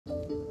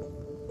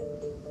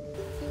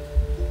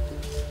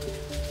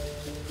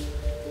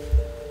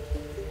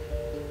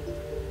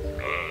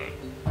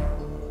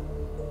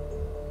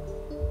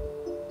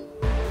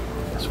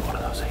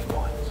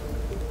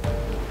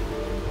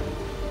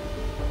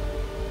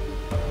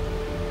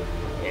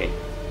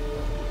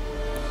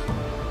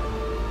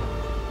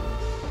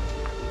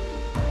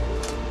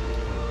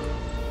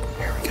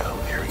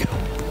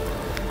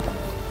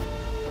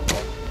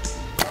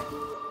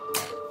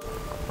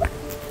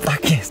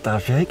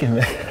stop shaking,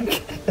 man.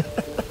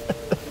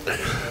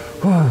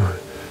 Whew.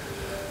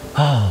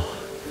 Oh,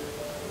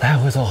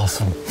 that was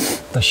awesome.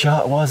 The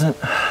shot wasn't,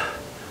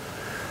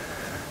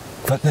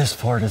 but this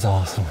part is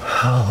awesome.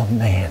 Oh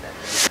man.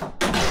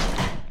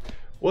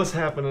 What's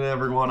happening,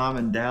 everyone? I'm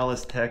in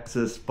Dallas,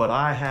 Texas, but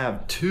I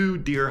have 2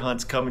 deer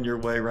hunts coming your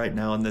way right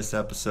now in this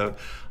episode.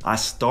 I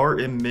start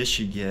in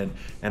Michigan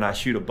and I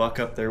shoot a buck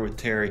up there with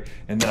Terry,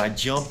 and then I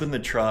jump in the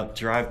truck,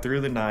 drive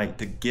through the night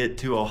to get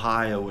to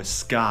Ohio with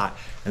Scott,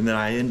 and then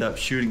I end up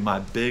shooting my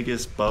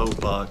biggest bow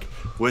buck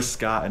with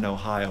Scott in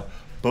Ohio.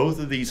 Both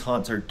of these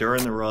hunts are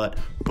during the rut.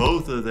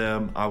 Both of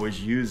them I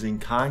was using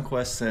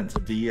Conquest Scents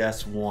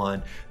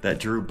VS1 that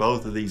drew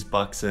both of these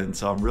bucks in,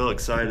 so I'm real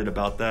excited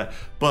about that.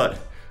 But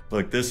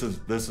look, this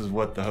is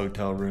what the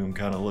hotel room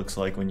kind of looks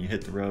like when you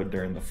hit the road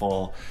during the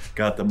fall.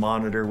 Got the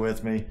monitor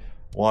with me,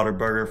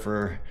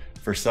 Whataburger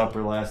for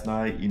supper last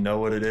night. You know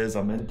what it is,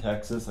 I'm in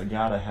Texas, I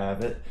gotta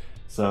have it.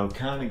 So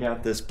kind of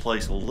got this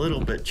place a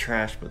little bit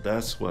trashed, but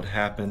that's what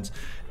happens.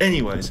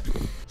 Anyways,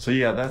 so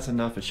yeah, that's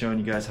enough of showing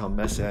you guys how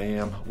messy I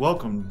am.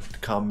 Welcome to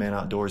Common Man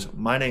Outdoors.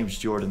 My name's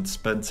Jordan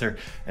Spencer,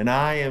 and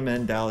I am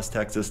in Dallas,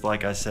 Texas.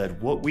 Like I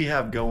said, what we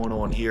have going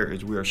on here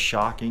is we are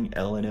shocking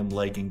L&M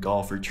Lake and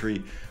Golf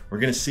Retreat. We're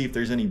gonna see if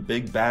there's any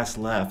big bass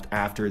left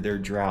after their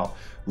drought.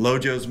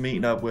 Lojo's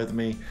meeting up with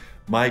me.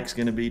 Mike's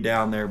gonna be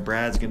down there.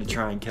 Brad's gonna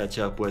try and catch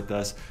up with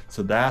us.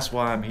 So that's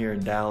why I'm here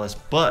in Dallas.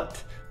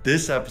 But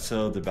this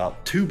episode's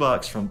about 2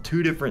 bucks from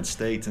 2 different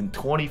states in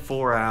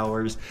 24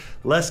 hours.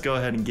 Let's go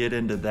ahead and get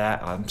into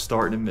that. I'm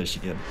starting in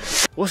Michigan.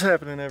 What's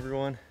happening,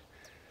 everyone?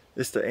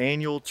 It's the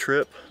annual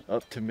trip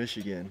up to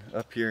Michigan,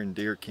 up here in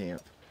deer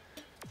camp.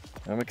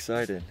 I'm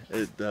excited.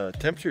 The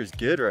temperature is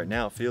good right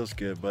now, it feels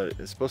good, but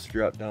it's supposed to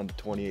drop down to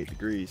 28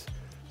 degrees.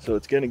 So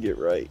it's gonna get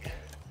right.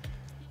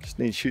 Just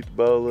need to shoot the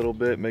bow a little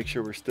bit, make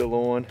sure we're still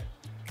on.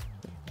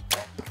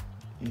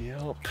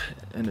 Yep,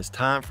 and it's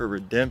time for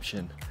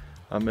redemption.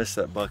 I missed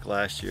that buck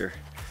last year.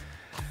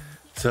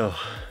 So,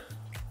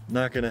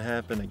 not gonna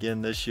happen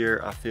again this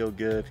year. I feel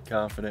good,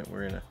 confident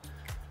we're gonna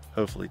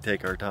hopefully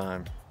take our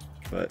time.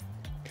 But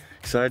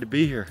excited to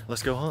be here.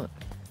 Let's go hunt.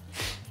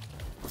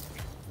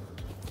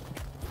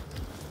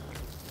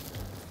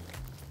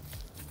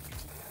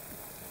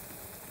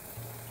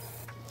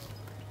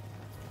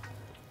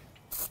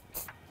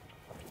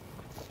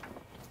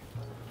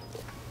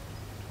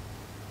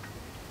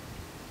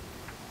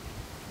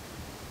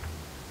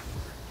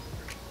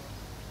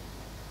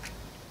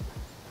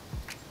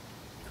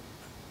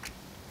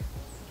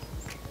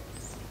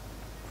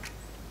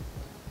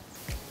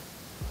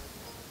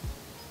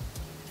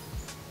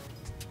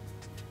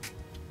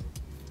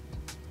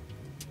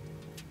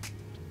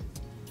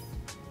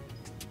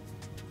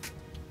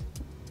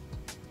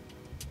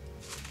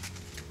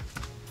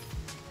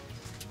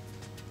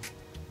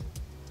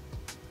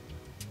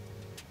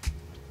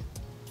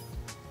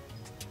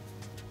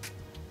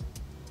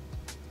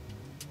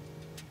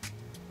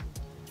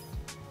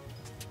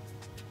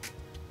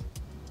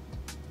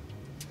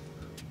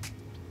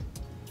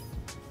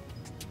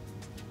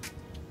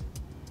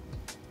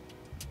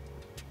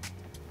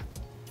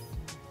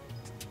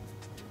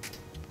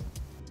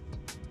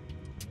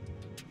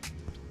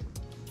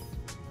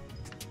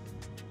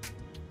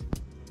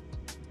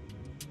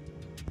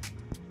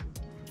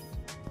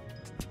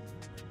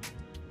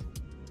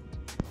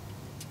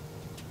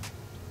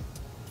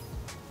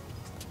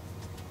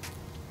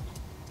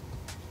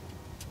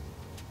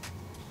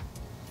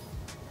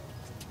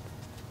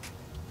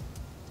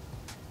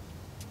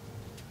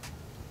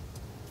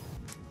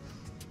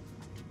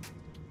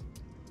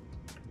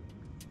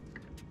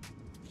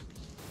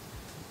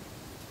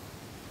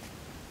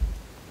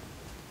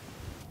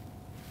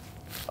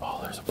 Oh,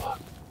 there's a buck.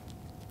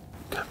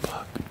 Good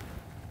buck.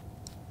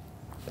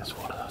 It's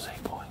one of those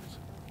 8 points.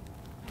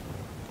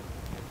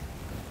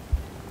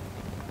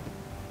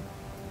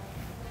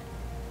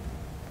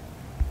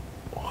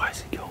 Why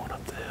is he going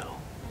up the hill?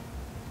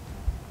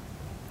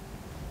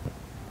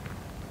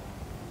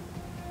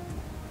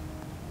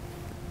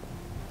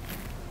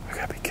 I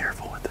gotta be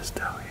careful with this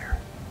doe here.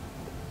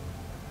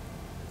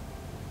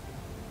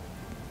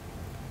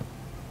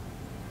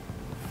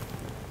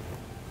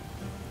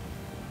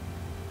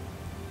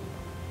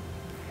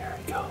 Here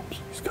he comes.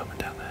 He's coming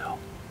down the hill.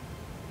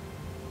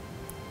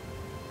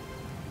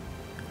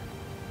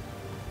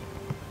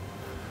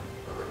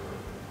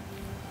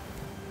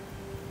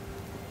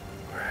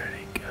 Where'd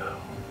he go?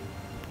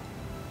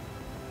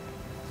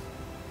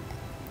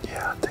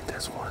 Yeah, I think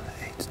that's one of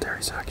the 8s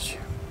Terry's I could shoot.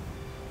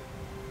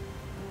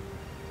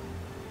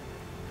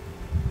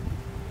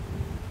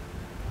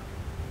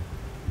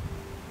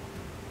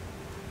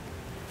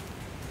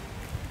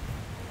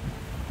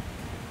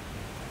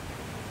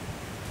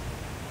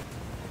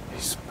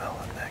 He's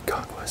smelling that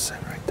conquest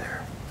scent right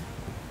there.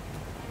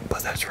 But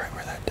that's right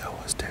where that doe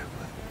was too.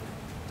 But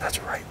that's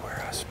right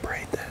where I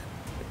sprayed that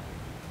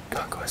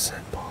conquest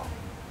scent bomb.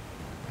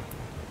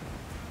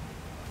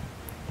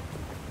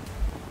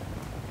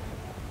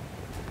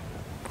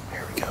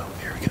 Here we go,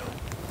 here we go.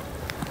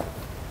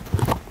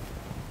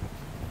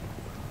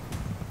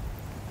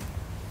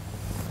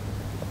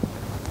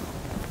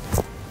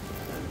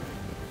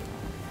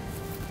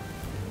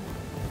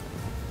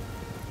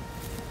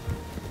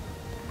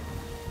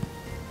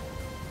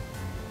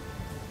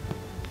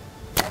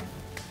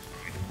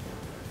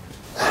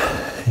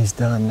 He's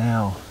done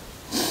now.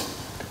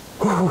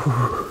 Whew.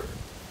 Oh,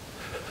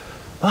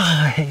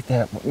 I hate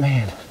that, but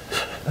man.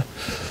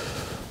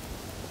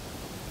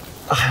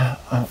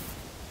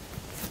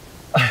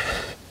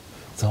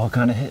 It's all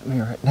kind of hit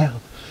me right now.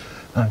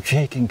 I'm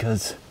shaking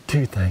because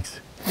two things.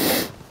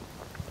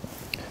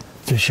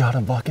 Just shot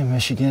a buck in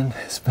Michigan.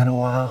 It's been a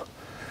while.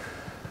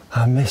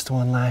 I missed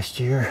one last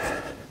year.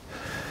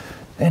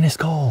 And it's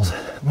cold.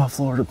 My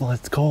Florida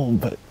blood's cold,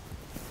 but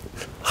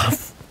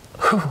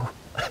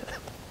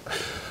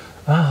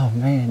oh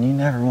man, you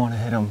never want to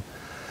hit them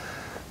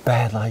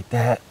bad like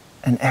that.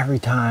 And every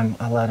time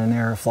I let an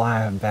arrow fly, I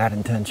have bad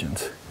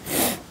intentions.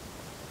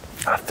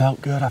 I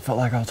felt good. I felt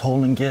like I was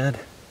holding good.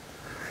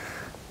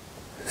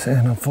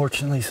 And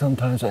unfortunately,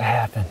 sometimes it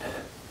happened.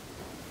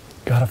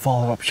 Got a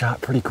follow-up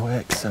shot pretty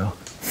quick, so.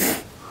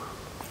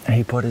 And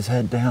he put his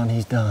head down,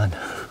 he's done.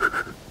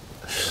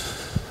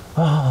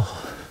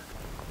 Oh,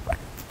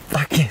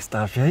 I can't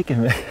stop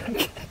shaking,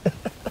 man.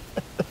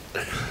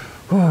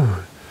 Whew.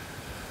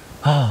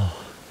 Oh,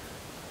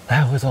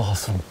 that was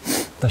awesome.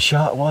 The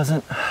shot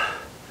wasn't,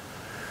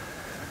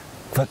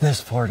 but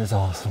this part is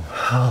awesome.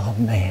 Oh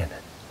man,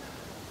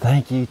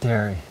 thank you,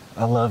 Terry.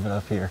 I love it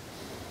up here.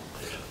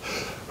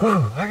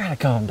 Whew, I gotta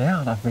calm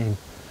down. I mean,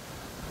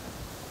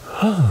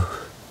 whew.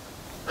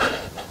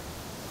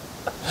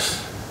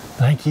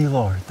 Thank you,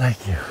 Lord.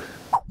 Thank you.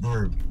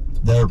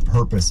 Their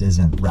purpose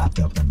isn't wrapped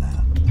up in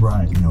that.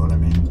 Right. You know what I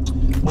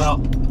mean?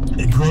 Well,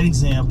 a great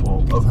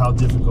example of how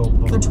difficult.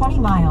 For 20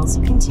 miles,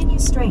 continue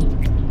straight.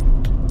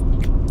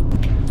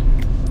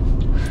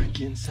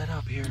 Getting set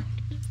up here.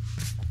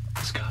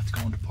 Scott's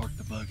going to park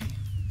the buggy.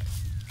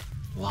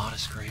 A lot of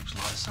scrapes, a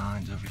lot of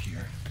signs over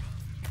here.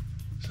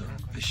 So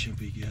this should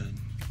be good.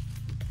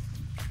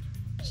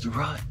 It's the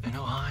rut in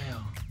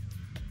Ohio.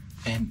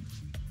 And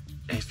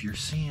if you're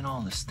seeing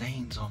all the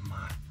stains on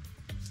my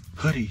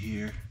hoodie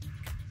here,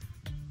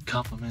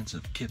 compliments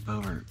of Kip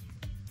over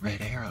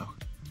Red Arrow,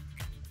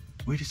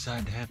 we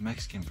decided to have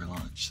Mexican for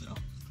lunch, so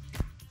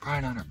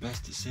probably not our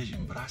best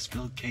decision, but I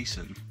spilled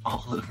queso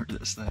all over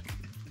this thing.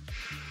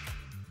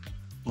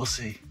 We'll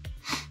see.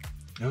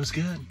 It was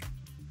good.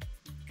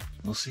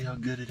 We'll see how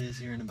good it is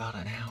here in about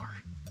an hour.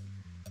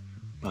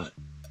 But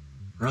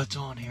rut's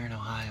on here in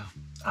Ohio.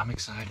 I'm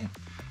excited,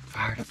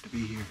 fired up to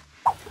be here.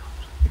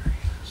 Here he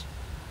is.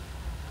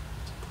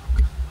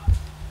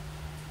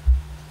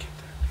 Get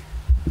that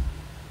deer.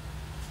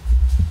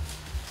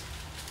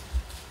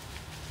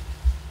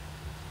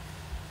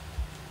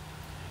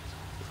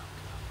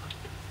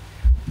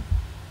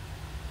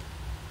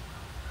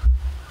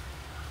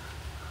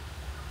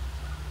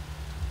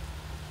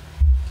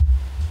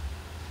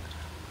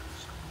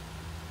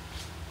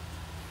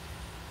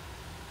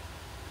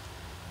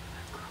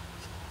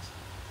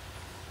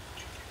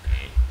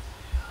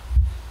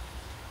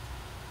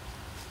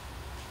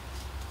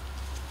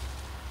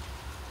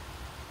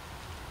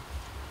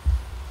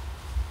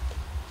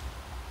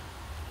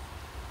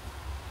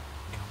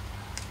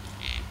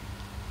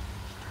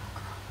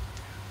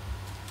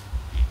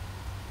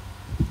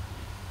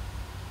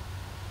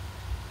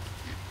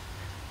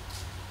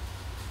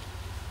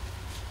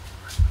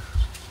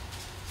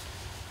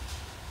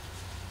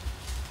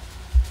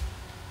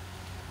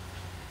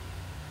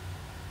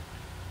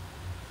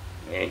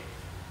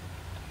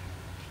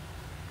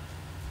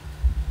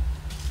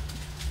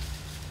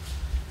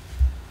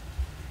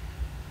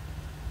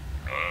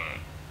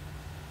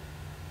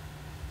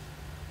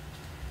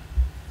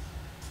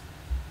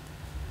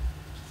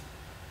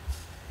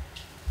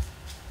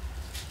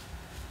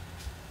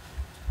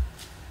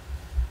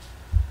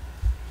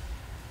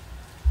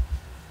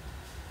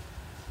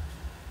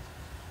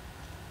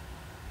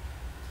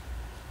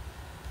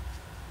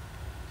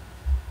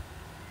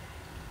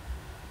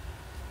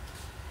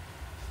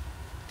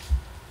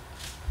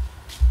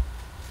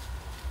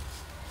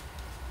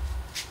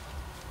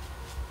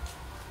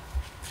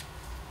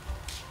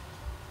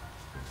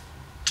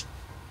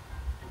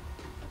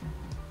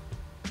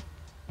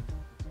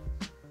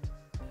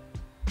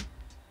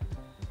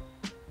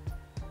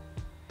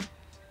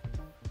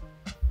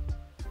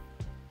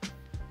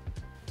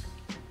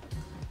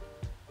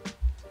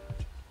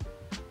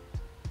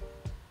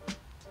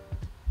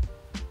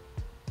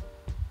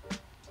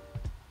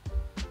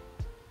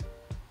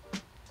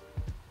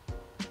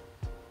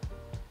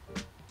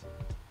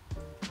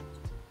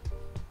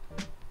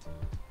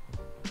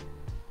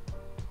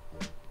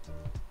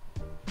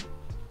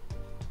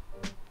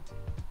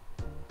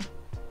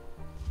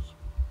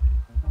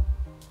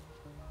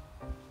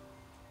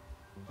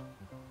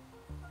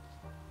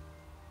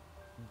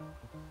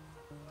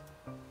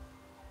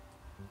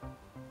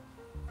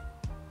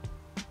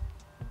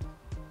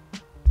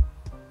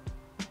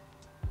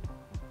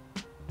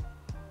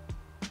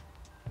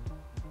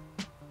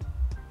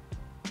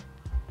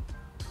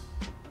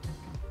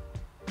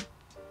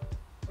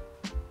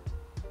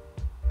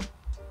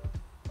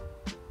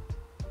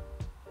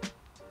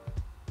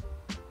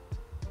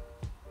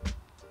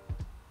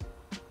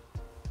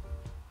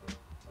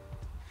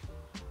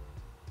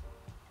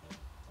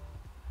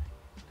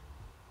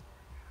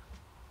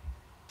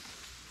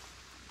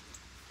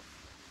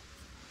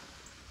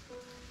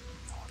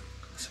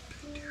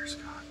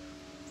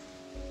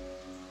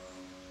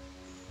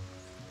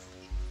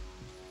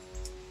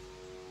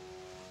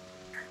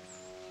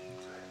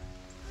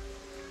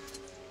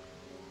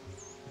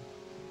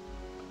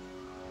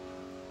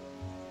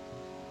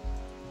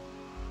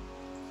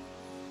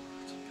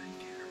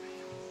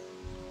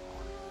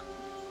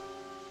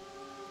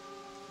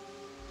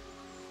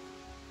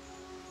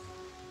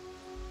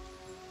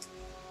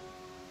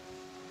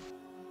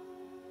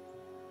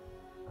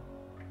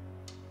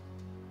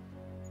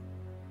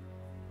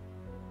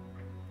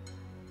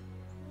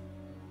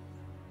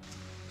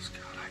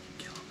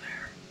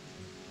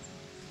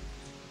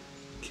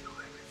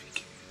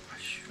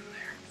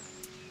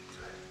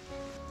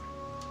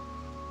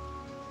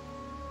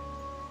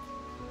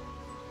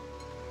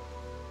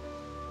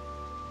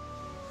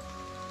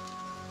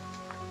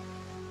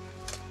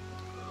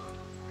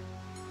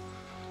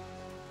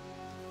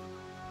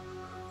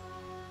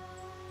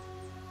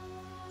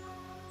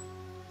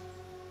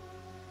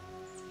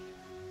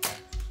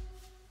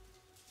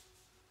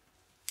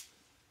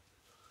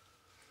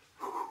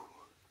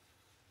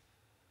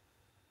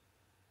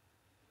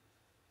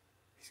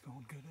 He's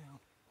going to go down.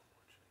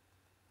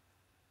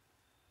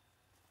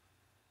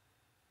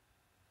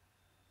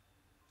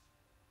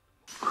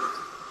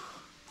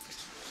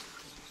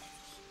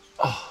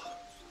 Oh.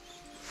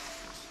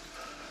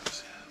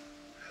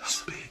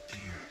 That's a big deer.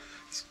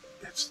 It's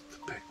the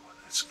big one.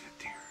 That's a good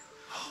deer.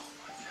 Oh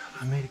my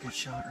God. I made a good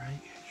shot, right?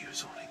 Yeah, you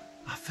was on him.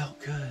 I felt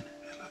good.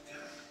 It looked good.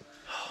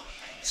 Oh,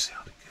 man, it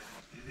sounded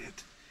good.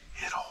 It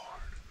hit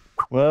hard.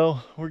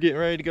 Well, we're getting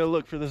ready to go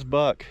look for this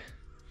buck.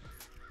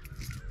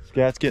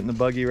 Scott's getting the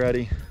buggy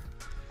ready.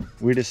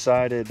 We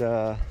decided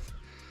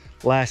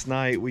last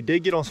night, we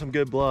did get on some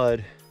good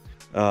blood.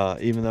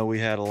 Even though we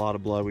had a lot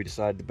of blood, we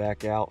decided to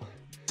back out.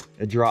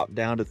 It dropped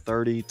down to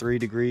 33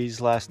 degrees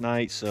last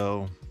night,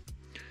 so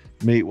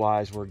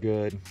meat-wise, we're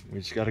good. We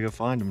just gotta go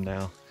find them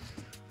now.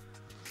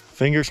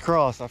 Fingers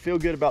crossed. I feel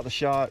good about the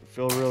shot.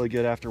 Feel really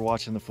good after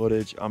watching the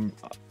footage. I'm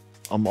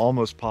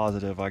almost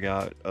positive I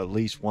got at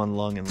least one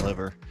lung and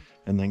liver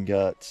and then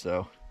gut,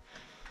 so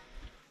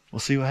we'll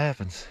see what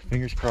happens.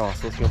 Fingers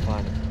crossed. Let's go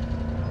find him.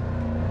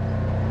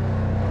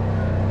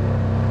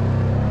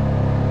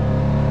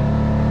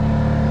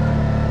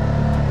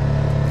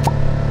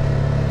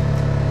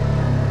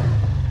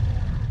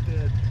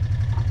 Dead.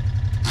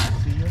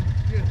 See him?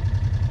 Yeah.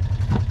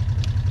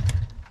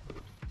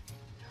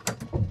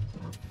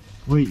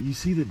 Wait, you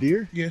see the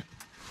deer? Yeah.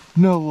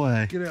 No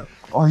way. Get out.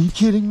 Are you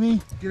kidding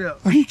me? Get out.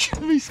 Are you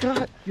kidding me,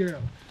 Scott? Get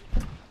out.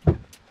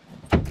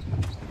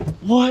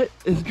 What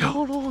is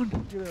going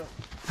on? Get out.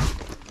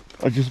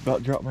 I just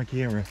about dropped my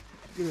camera.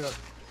 Get out.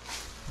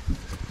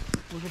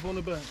 Look up on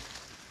the bank.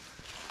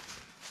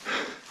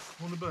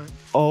 On the bank.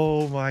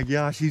 Oh my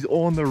gosh, he's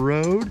on the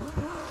road.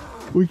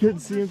 We couldn't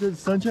see him through the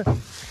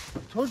sunshine.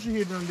 Told you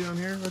he'd run down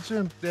here. That's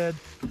him. Dead.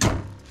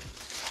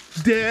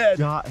 Dead.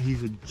 God,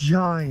 he's a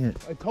giant.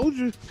 I told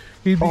you.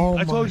 He'd be, Oh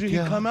I told my you he'd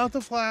God. come out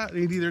the flat.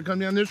 He'd either come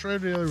down this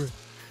road or the other road.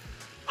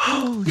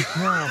 Holy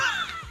cow.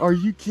 Are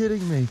you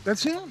kidding me?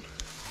 That's him.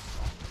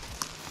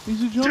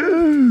 He's a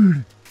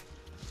giant.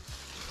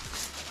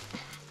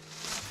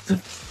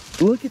 Dude.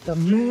 Look at the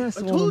mass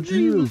I on told him,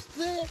 you he too. was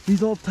thick.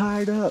 He's all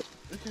tied up.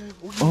 Okay,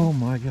 we're good. Oh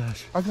my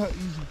gosh. I got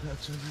easy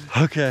pets over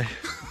here. Okay.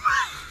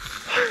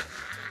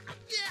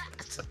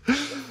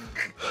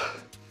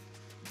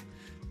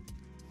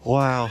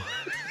 Wow.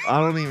 I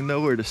don't even know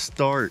where to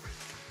start.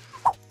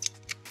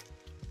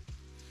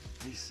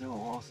 He's so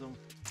awesome.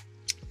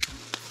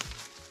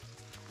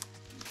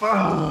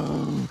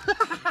 Oh.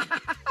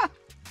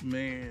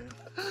 Man.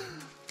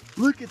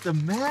 Look at the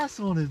mass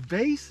on his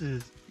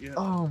bases. Yeah.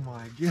 Oh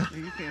my god.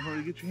 You can't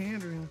hardly get your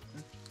hand around.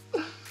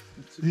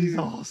 That's a He's deer.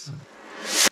 awesome.